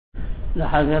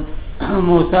حضرت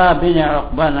موسی بن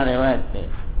عقبہ نے روایت ہے،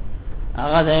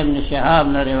 اغد ابن شہاب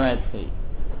نے روایت ہے،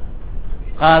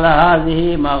 قال هذه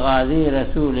مغازی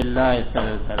رسول اللہ صلی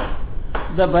اللہ علیہ وسلم،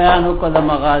 دا بیانو کو دا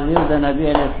مغازی دا نبی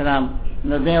علیہ السلام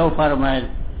نبی او فرمائل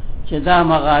چه دا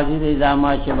مغازی دی دا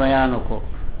ما چه بیانو کو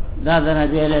دا دا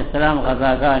نبی علیہ السلام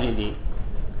غزاگانی دی.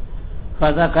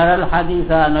 فذکر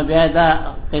الحدیث نبی دا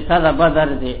قصہ دا بدر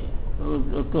دی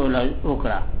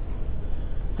اکرا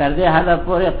تردی حدا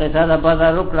پوری قصہ دا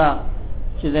بدر اکرا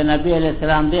چه دا نبی علیہ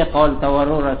السلام دی قول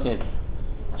تورو رسید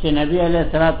چه نبی علیہ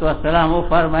السلام او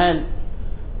فرمائل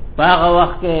باغ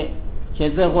وقت کے چه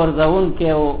دا غرزون کے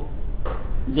او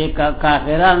دی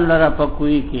کافران لرا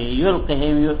پکوئی کے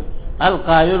یلقهم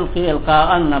یلقی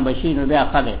القاءن بشین بیا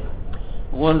خلق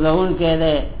غرزون کے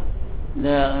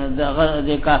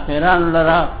دی کافران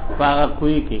لرا پاغا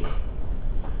کوئی کے.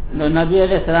 نو نبی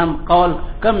علیہ السلام قول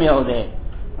کم یو دے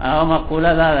اغا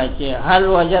مقولہ دارا چه هل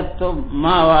وجدتم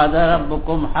ما وعد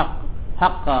ربکم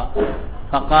حقا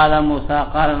فقال موسیٰ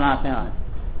قال نافعا.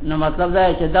 نو مطلب دا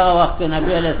ہے چه دا وقت کے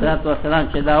نبی علیہ السلام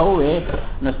چه دا ہوئے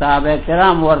نو صحابہ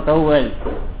کرام ورطا ہوئے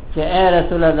چه اے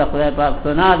رسول اللہ خدای پاک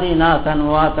تنادی ناسا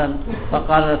مواتن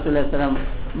فقال رسول اللہ السلام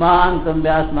ما انتم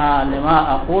باسماء لما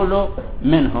اقولو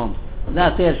منهم. دا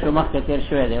تیر شو مخ تیر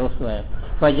شوئے دے اس وقت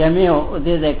فجمیع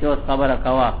دے دے کہ اس خبر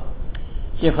کوا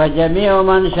چه فجمیع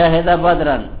من شاہد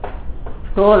بدرن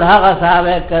طول حقا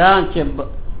صحابہ کرام چه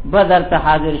بدر تا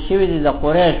حاضر شوی دی دا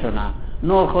قریشونا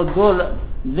نور خود دول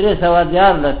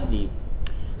 314 دی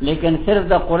لیکن صرف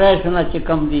دا قریشونا چه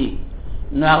کم دی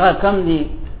نو آغا کم دی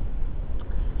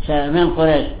من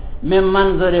قریش من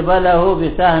منظر بلہو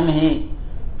بسہمہی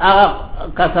آغا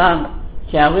کسان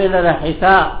چاویل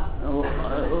رحیسا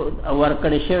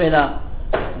ورکڑی شوی دا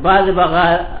بعض بغا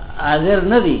حاضر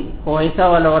ندی خو حیسا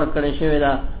والا ورکڑی شوی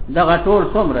دا دغا طول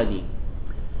سمر دی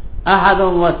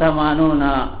 81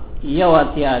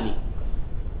 یواتیا دی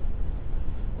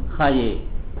خواهی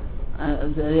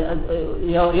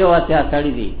یواتیا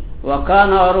سڑی دی.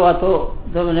 وکان عروتو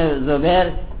ابن زبیر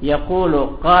یقول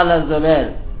قال الزبیر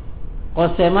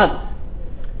قسمت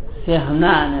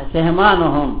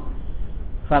سہمانهم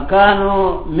فکانوا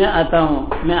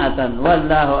 100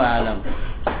 واللہ اعلم.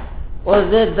 اور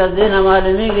زید تزدین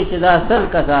معلومی کی چدا سل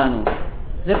کسانو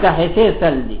ذکا حسی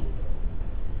سل دی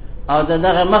او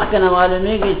دغه مخکنه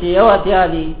معلومی کی چی یو اتیا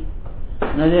دی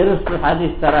نو دی رسل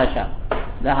حدیث تراشا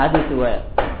دا حدیث ہویا.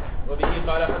 وبه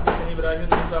قال حدثني ابراهيم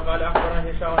بن موسى قال اخبرنا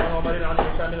هشام بن عمر عن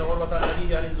هشام بن عروة عن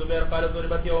ابيه عن الزبير قال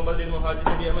ضربت يوم بدر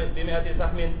المهاجرين ب100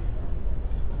 سهم.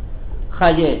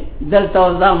 خاجه دلتا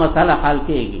وضع مسئلہ حل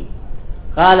کیگی.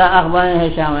 قال اخبرنا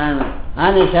هشام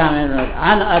عن هشام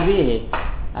عن ابيه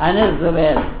عن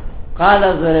الزبير قال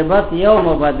ضربت يوم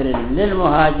بدر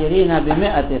للمهاجرين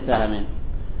ب100 سهم.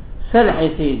 صلح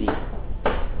سیدی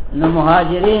نو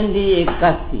مهاجرین دی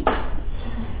 81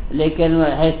 لیکن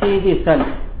حسیدی صلح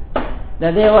دا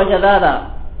دی وجه دادا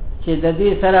چه دا دی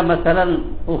سر مثلا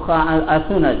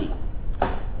اسون دی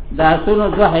دا اسون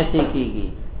دو حسی کی گی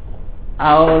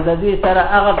او دا دی سر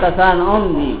اغا کسان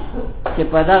دی چه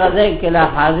پا دا غزای کلا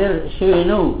حاضر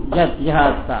شوینو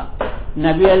جهاد تا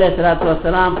نبی علیہ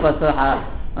السلام پس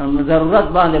ضرورت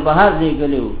باندے بہر دی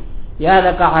گلیو یا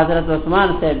لکا حضرت عثمان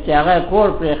صاحب چه اغای کور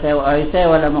پریخه و ایسای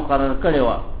والا مقرر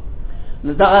کروا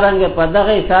نو دا غرنگ پا دا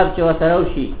غی صاحب چه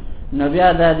وطروشی نو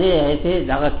بیا دا دی حیثی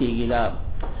دغا کیگی لا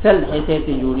سل حیثی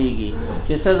تی جوڑی گی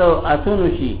چه صد اتونو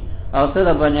شی او صد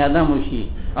بنی آدمو شی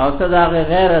او صد آغی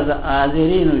غیر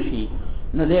آذرینو شی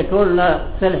نو دی طول نا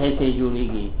سل حیثی جوڑی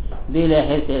گی دی لی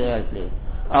حیثی غیرت لی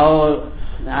او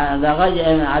دغا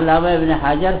علامه ابن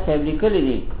حجر صاحب لکلی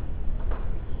دی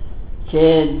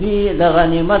چه دی دا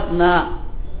غنیمت نا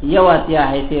یو اتیا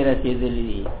حیثی رسیدلی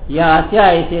دی یا اتیا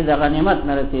حیثی دا غنیمت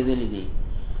نا رسیدلی دی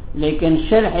لیکن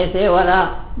شرح سے ولا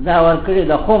دا ورکڑی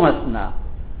دا خمسنا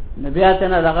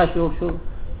نبیاتنا دا شو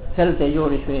سلتے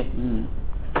جوڑی شوئے.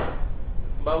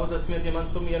 باب تسمية من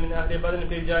سمي من أهل بدر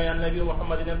في جاء النبي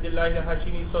محمد بن عبد الله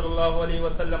الحاشمي صلى الله عليه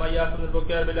وسلم أياس بن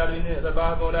البكير بلال بن رباح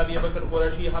مولى أبي بكر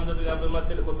قرشي حمزة بن عبد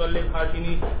المطلب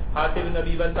حاشمي حاتم بن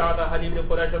أبي بلتعة حليم بن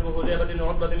قريش أبو حذيفة بن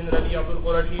عتبة بن ربيعة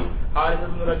القرشي حارثة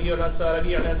بن ربيع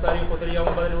الأنصاري قتل يوم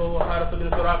بدر وهو حارث بن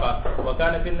سراقة.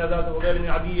 وكان في النزاة حبيب بن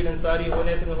عدي الأنصاري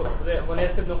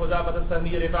هنيس بن خزاعة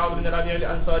السهمي رفاعة بن ربيع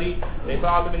الأنصاري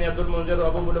رفاعة بن عبد المنذر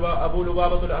أبو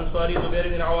لبابة الأنصاري زبير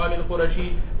بن العوام القرشي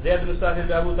زيد بن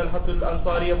ساهل أبو طلحة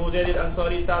الأنصاري أبو زيد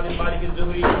الأنصاري سعد بن مالك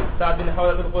الزهري سعد بن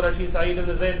حولة القرشي سعيد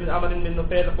بن زيد بن عمرو بن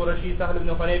نفيل القرشي سهل بن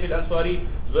حنيف الأنصاري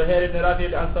زهير بن رافع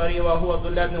الأنصاري وهو عبد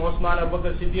الله بن عثمان أبو بكر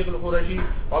الصديق القرشي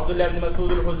وعبد الله بن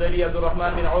مسعود الحذيلي عبد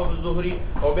الرحمن بن عوف الزهري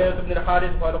وعبيدة بن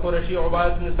الحارث القرشي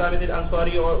وعبادة بن ثابت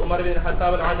الأنصاري وعمر بن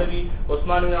الخطاب العدوي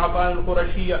عثمان بن عفان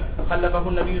القرشي خلفه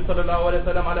النبي صلى الله عليه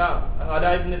وسلم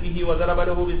على ابنته وضرب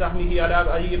له بسهمه على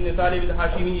علي بن طالب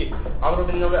الهاشمي عمرو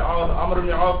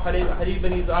بن عوف حليب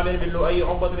بن عامر بن لؤي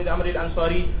عقبة بن عمرو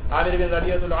الأنصاري عامر بن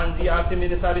ربيعة العنزي عاصم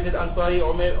بن ثابت الأنصاري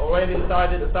عويم بن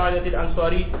سعدة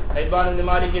الأنصاري حبان بن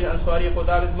مالك الأنصاري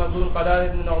قدامة بن مزون قدامة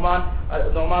بن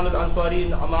نعمان الأنصاري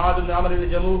معاذ بن عمرو بن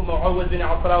جموح معوذ بن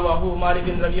عفراء وأخوه مالك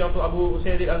بن ربيعة أبو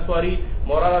أسيد الأنصاري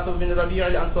مرارة بن ربيع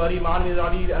الأنصاري معن بن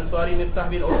ربيع الأنصاري مفتاح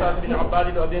بن أوساس بن عباد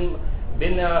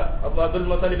بن عبد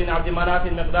المطلب بن عبد مناف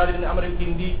المقداد بن عمرو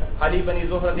الكندي حليب بن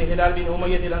زهرة هلال بن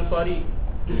أمية الأنصاري.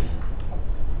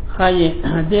 خاجي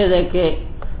دې ده کې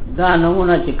دا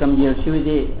نمونه چې کم جوړ شوي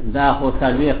دي دا خو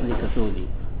څلوېښت دي که څو دي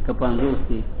که 50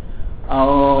 دي او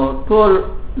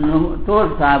ټول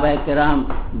صحابه کرام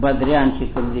بدریان چې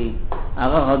کوم دي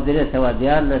هغه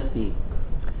 314 دي.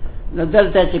 نو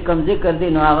دلته چې کوم ذکر دي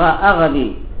نو هغه دي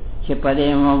چې په دې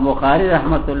امام بخاری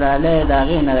رحمت الله علیه دا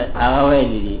غي نه هغه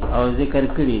ویلي دي او ذکر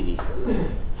کړی دي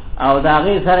او دا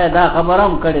غي سره دا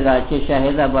خبرم کړی دا چې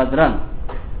شهیدا بدرن.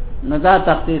 نو دا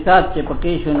تخصیصات چې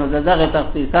پکې شو نو دغه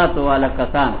تخصیصات والا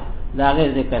کسان دا غي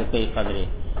ذکر کوي قدرې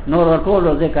نور ټول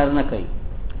ذکر نه کوي.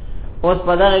 اوس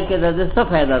په دغه کې د څه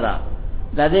فائدہ ده؟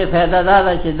 د دې فائدہ دا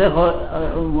چې د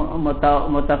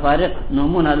متفارق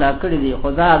نمونه لا کړی دي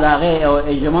خدا دا غي او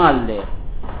اجمال دی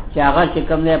چې هغه چې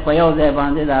کوم دی په یو ځای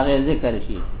باندې دا غي ذکر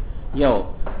شي. یو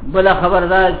بل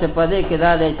خبردار چې په دې کې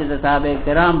دا دی چې د صحابه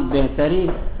کرام بهتري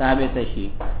ثابت شي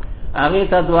هغه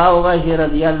ته دعا وغوښي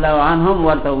رضی الله عنهم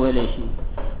ورته ویل شي.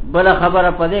 بل خبره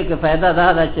په دې کې فائدہ دا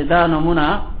ده چې دا نمونه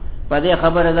په دې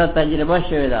خبره دا تجربه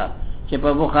شوی ده چې په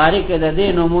بخاری کې د دې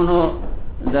نمونو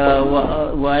د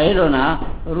وایلو نه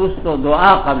رستو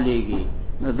دعا قبليږي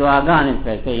نو دعاګانې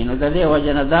کوي. نو د دې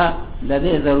وجه نه دا د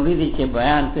دې ضروری دي چې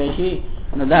بیان شي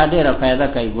نو دا ډیره فائدہ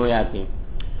کوي. گویا کې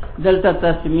دلته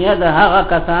تسمیه د هغه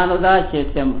کسانو دا چې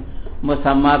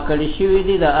مسما کړي شوی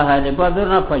دي د اهل بدر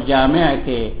نه په جامع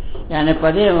کې یعنی په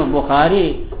دې بخاری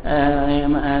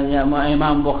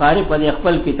امام بخاری په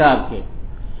خپل کتاب کې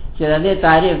چې د دې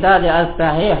تعریف دا د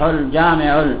الصحیح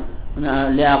الجامع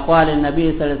لاقوال النبي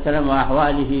صلی الله علیه وسلم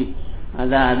واحواله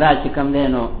دا چې کوم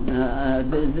دینو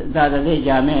دا د دې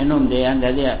جامع نوم دی ان د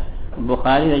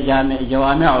بخاری د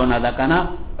جوامعونه ده کنه.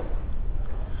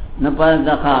 نه په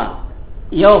ځکه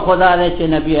یو خدا دې چې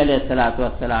نبی علیہ الصلوۃ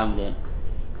والسلام دی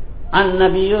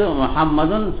النبي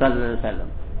محمد صلی الله علیه وسلم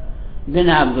بن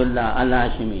عبد الله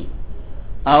الهاشمی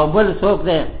او بل څوک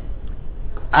دی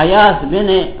ایاس بن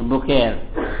بکیر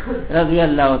رضی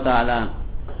الله تعالی عنہ.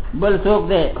 بل څوک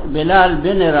دی بلال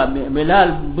بن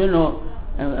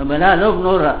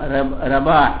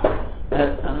رباح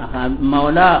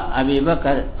مولا ابي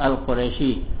بکر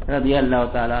القرشی رضی الله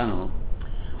تعالی عنہ.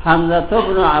 حمزة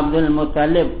بن عبد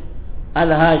المطلب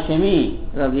الهاشمی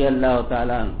رضی الله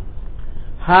تعالی عنہ.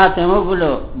 حاتم بن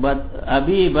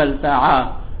ابي بلتعه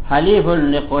حليف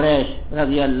لقريش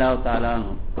رضي الله تعالى عنه.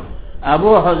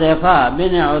 ابو حذيفه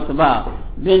بن عتبه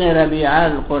بن ربيعه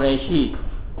القرشي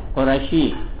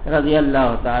رضي الله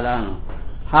تعالى عنه.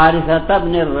 حارثة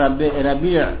بن ربيع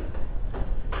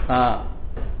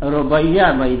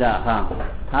ربيع بيدا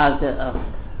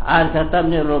حارثة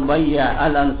بن ربيع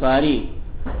الانصاري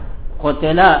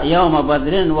قتل يوم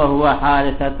بدر وهو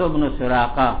حارثة بن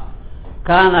سراقه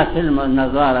كان في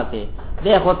النظارة.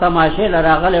 دیکھو تماشے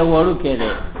لراغلے وړو کې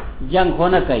دی جنگ خو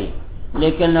نه کوي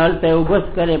لیکن نلته وبس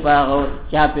کړي پاغو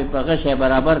چاپه پغشه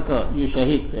برابر کو یو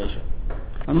شهید شو.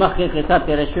 مخکې قصه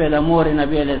تیر شوې د مور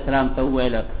نبی علیہ السلام ته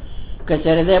ویل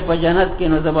کچره دې په جنت کې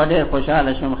نو زه ډېر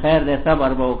خوشاله شم خیر دې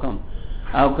صبر وکم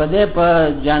او کده په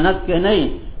جنت کې نه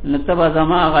نو تبا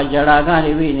زماغه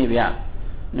جړاګانې ویني بیا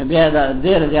نو بیا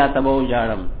ډېر زیاته به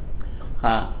وجاړم.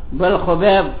 ها بل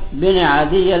خبیب بن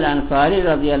عدی الانصاری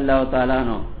رضی الله تعالی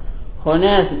عنہ.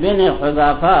 خنیس بن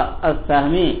حذافه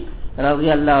السهمی رضی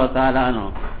الله تعالی عنہ.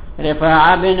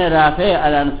 رفاعه بن رافع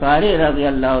الانصاری رضی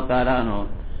الله تعالی عنہ.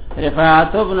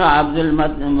 رفاعه بن عبد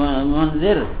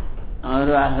المنذر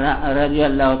رضی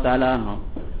الله تعالی عنہ.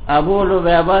 ابو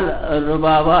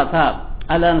لبابه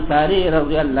الانصاری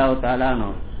رضی الله تعالی عنہ.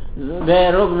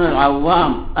 زبیر بن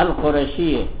العوام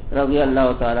القرشی رضی الله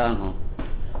تعالی عنہ.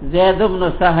 زید بن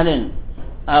سهل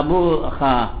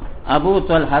ابو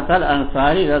طلحة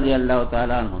الانصاری رضی اللہ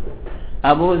تعالی عنہ.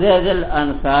 ابو زید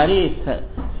الانصاری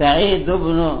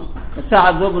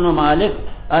سعد بن مالک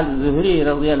الزهري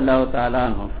رضي الله تعالى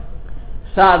عنه،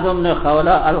 سعد بن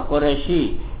خولة القرشي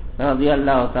رضي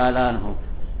الله تعالى عنه،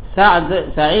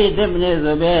 سعيد بن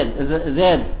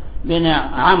زيد بن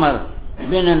عمر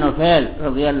بن نفيل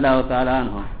رضي الله تعالى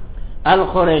عنه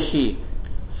القرشي،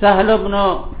 سهل بن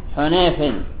حنيف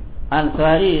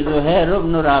أنصاري، زهير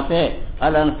بن رافع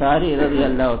الأنصاري رضي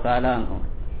الله تعالى عنه،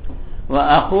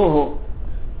 وأخوه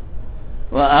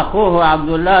عبد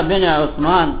الله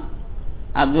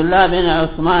بن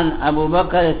عثمان أبو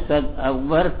بكر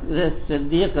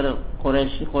الصديق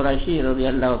قرشي رضي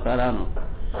الله تعالى عنه،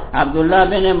 عبد الله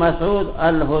بن مسعود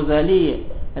الهذلي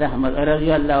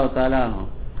رضي الله تعالى عنه،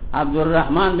 عبد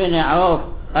الرحمن بن عوف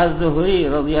الزهري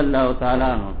رضي الله تعالى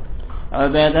عنه،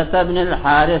 عبادة بن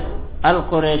الحارث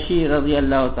القرشي رضي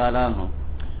الله تعالى عنه،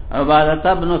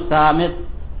 عبادة بن الصامت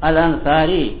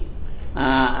الأنصاري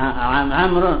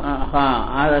عمرو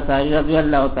رضي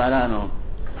الله تعالى عنه،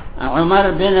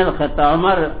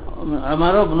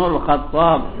 عمر بن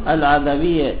الخطاب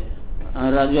العدوي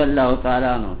رضي الله تعالى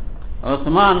عنه،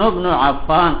 عثمان بن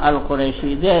عفان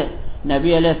القرشي، ده نبی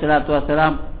علیہ الصلوۃ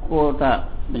والسلام کوتا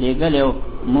لګلو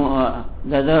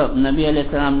نبی علیہ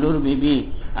السلام لور بی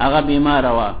هغه بیمار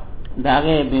وا،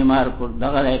 داغه بیمار کو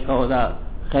دغه کو دا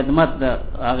خدمت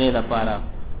هغه لپاره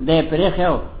د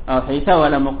پرخو او حیثه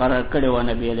ولا مقرر کړو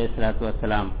نبی علیہ الصلوۃ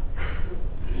والسلام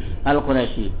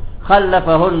القرشي،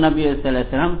 خلفه النبي صلى الله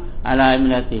عليه وسلم على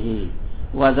ابنته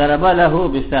وضرب له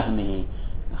بسهمه.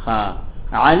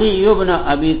 علي بن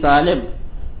ابي طالب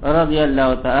رضي الله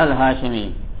تعالى الهاشمي،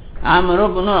 عمرو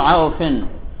بن عوف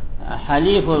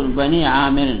حليف بني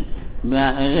عامر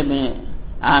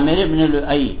بن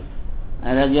لؤي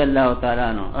رضي الله تعالى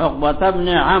عنه، عقبة بن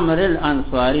عمرو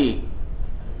الأنصاري،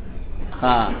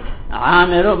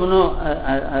 عامر بن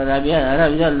ربيعة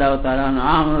رضي الله تعالى عنه،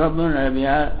 عامر بن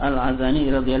ربيعة العزني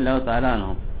رضي الله تعالى عنه،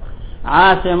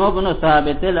 عاصم بن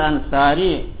ثابت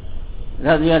الأنصاري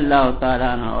رضي الله تعالى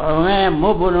عنه، عميم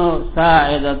بن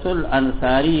ساعدة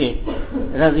الأنصاري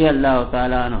رضي الله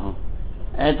تعالى عنه،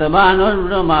 عتبان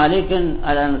بن مالك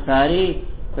الأنصاري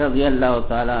رضي الله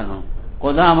تعالى عنه،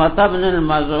 قدامة بن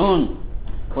مزعون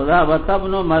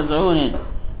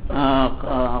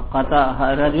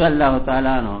رضي الله تعالى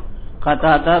عنه،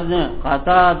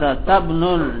 قتادة بن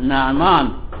النعمان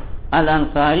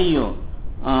الأنصاري،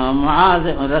 معاذ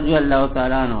رضي الله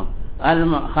تعالى عنه،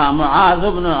 معاذ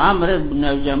بن عمرو بن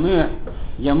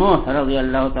جموح رضي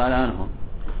الله تعالى عنه،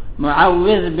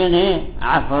 معوذ بن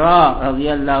عفراء رضي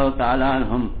الله تعالى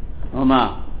عنهم هما،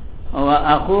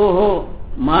 وأخوه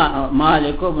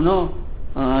مالك بن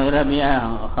ربيعة،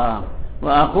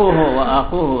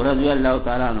 وأخوه رضي الله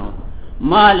تعالى عنه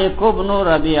مالك بن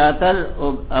ربيعة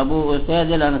أبو أسيد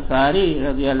الأنصاري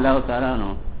رضي الله تعالى عنه،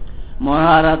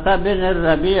 مرارة بن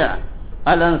الربيع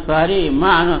الأنصاري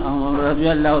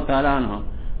رضي الله تعالى عنه،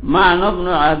 معن بن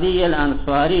عدي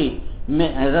الأنصاري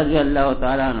رضي الله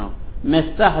تعالى عنه،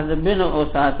 مستحذ بن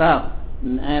أساسا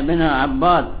بن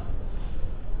عباد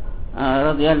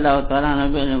رضي الله تعالى عنه،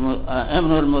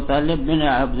 ابن المطلب بن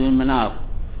عبد المناف،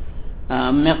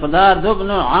 مقداد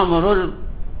بن عمرو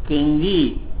الكندي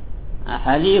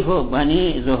حليف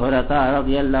بني زهرة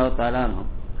رضي الله تعالى عنه،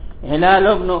 هلال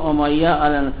بن أمية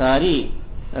الأنصاري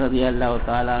رضی الله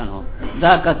تعالی عنہ.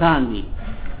 دا کسان دي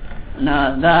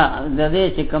دا د دې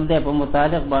چې کوم دی په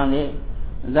متعلق باندې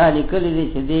دا لیکل دي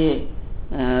چې دې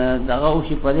دغه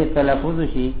وشي په دې تلفظ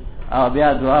شي او بیا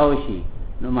دعا وشي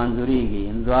نو منظوريږي.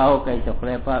 دعا وکړي چې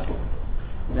خدای پاک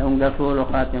زموږ د ټول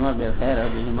خاتمه به خیر او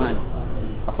ایمان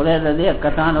خدای دې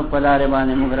کسانو په لار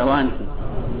باندې موږ روان کړي.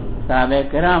 صحابه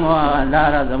کرام او الله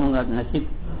را زموږ نصیب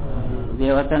دی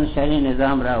وطن شری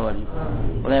نظام راوړي.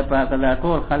 خدای پاک دا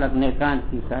ټول خلق نیکان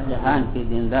کی صالحان کی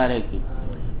دیندار کی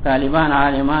طالبان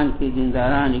عالمان کی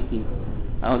دینداران کی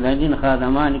او د دین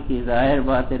خادمان کی ظاهر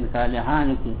باطن صالحان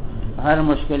کی هر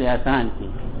مشکل آسان کی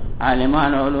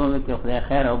عالمان علوم کی خدای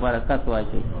خیر او برکت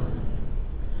واچي.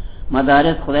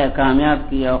 مدارس خدای کامیاب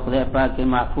کی او خدای پاک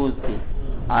محفوظ کی.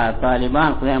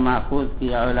 طالبان خدای محفوظ کی.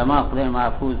 علماء خدای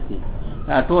محفوظ کی.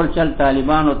 ټول چل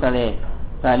طالبانو ته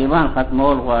طالبان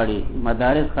ختمول غواړي.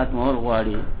 مدارس ختمول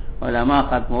غواړي. علماء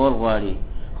ختمول غواړي.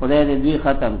 خدای دې دوی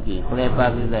ختم کی. خدای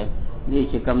پاک دې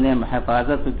چې کوم نه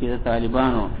حفاظت کی د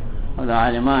طالبانو او د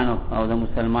عالمانو او د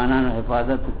مسلمانانو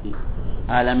حفاظت کی.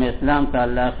 عالم اسلام ته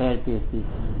الله خیر پیسي.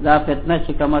 دا فتنه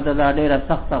چې کومه ده ډیره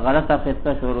سخته غلطه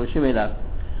فتنه شروع شوې ده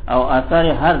او اثر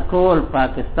هر ټول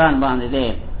پاکستان باندې ده،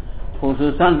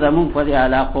 خصوصا زمون په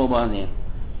علاقو باندې.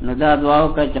 نو دا دعا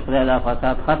وکړه چې خدای دا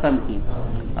فساد ختم کړي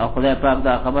او خدای پاک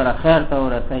دا خبره خیر ته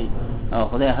ورسوي او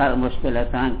خدای هر مشکل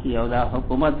آسان کړي او دا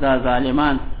حکومت دا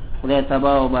ظالمان خدای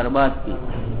تباہ او برباد کړي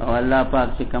او الله پاک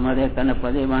چې کومه ده کنه په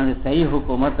دې باندې صحیح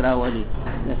حکومت راولي.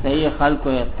 د صحیح خلکو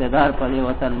اقتدار په دې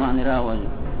وطن باندې راولي،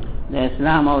 د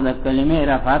اسلام او د کلمې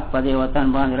رفعت په دې وطن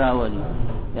باندې راولي،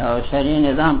 او شرعي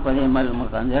نظام په دې ملک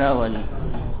باندې راولي.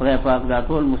 خدای پاک دا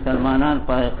ټول مسلمانان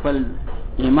په خپل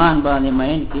ایمان باندې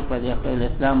مین کی، په دې خپل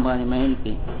اسلام باندې مین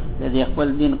کی، د دې خپل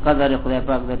دین قدر خدای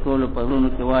پاک د ټول په ورونو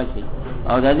کې واچي،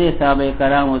 او د دې صحابه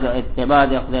کرامو د اتباع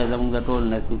د خدای زموږ د ټول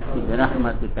نصیب کړي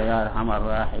برحمتک یا ارحم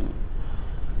الراحمین.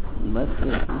 بس